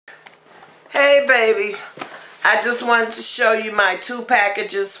Hey babies, I just wanted to show you my 2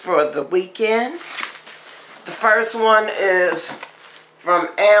 packages for the weekend. The first one is from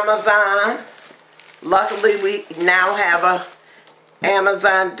Amazon. Luckily we now have a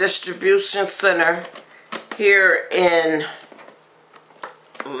Amazon distribution center here in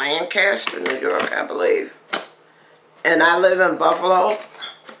Lancaster, New York, I believe. And I live in Buffalo,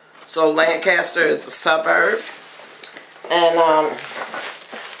 so Lancaster is the suburbs. And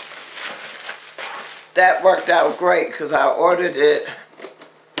that worked out great because I ordered it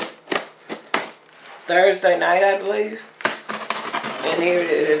Thursday night, I believe. And here it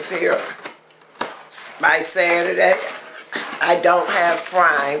is here by Saturday. I don't have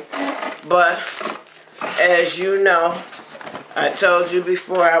Prime, but as you know, I told you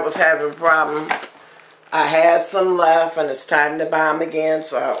before I was having problems. I had some left and it's time to buy them again,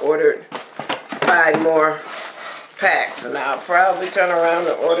 so I ordered 5 more packs, and I'll probably turn around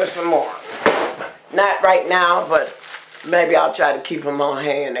and order some more. Not right now, but maybe I'll try to keep them on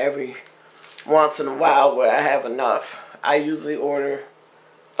hand every once in a while where I have enough. I usually order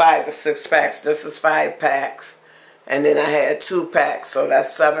 5 or 6 packs. This is 5 packs. And then I had 2 packs, so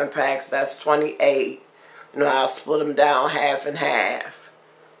that's 7 packs. That's 28. You know, I'll split them down half and half.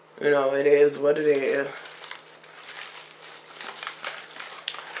 You know, it is what it is.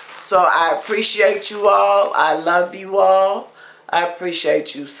 So I appreciate you all. I love you all. I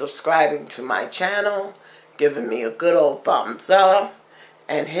appreciate you subscribing to my channel, giving me a good old thumbs up,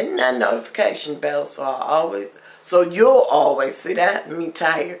 and hitting that notification bell so you'll always see that. Me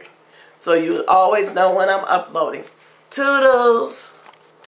tired. So you'll always know when I'm uploading. Toodles!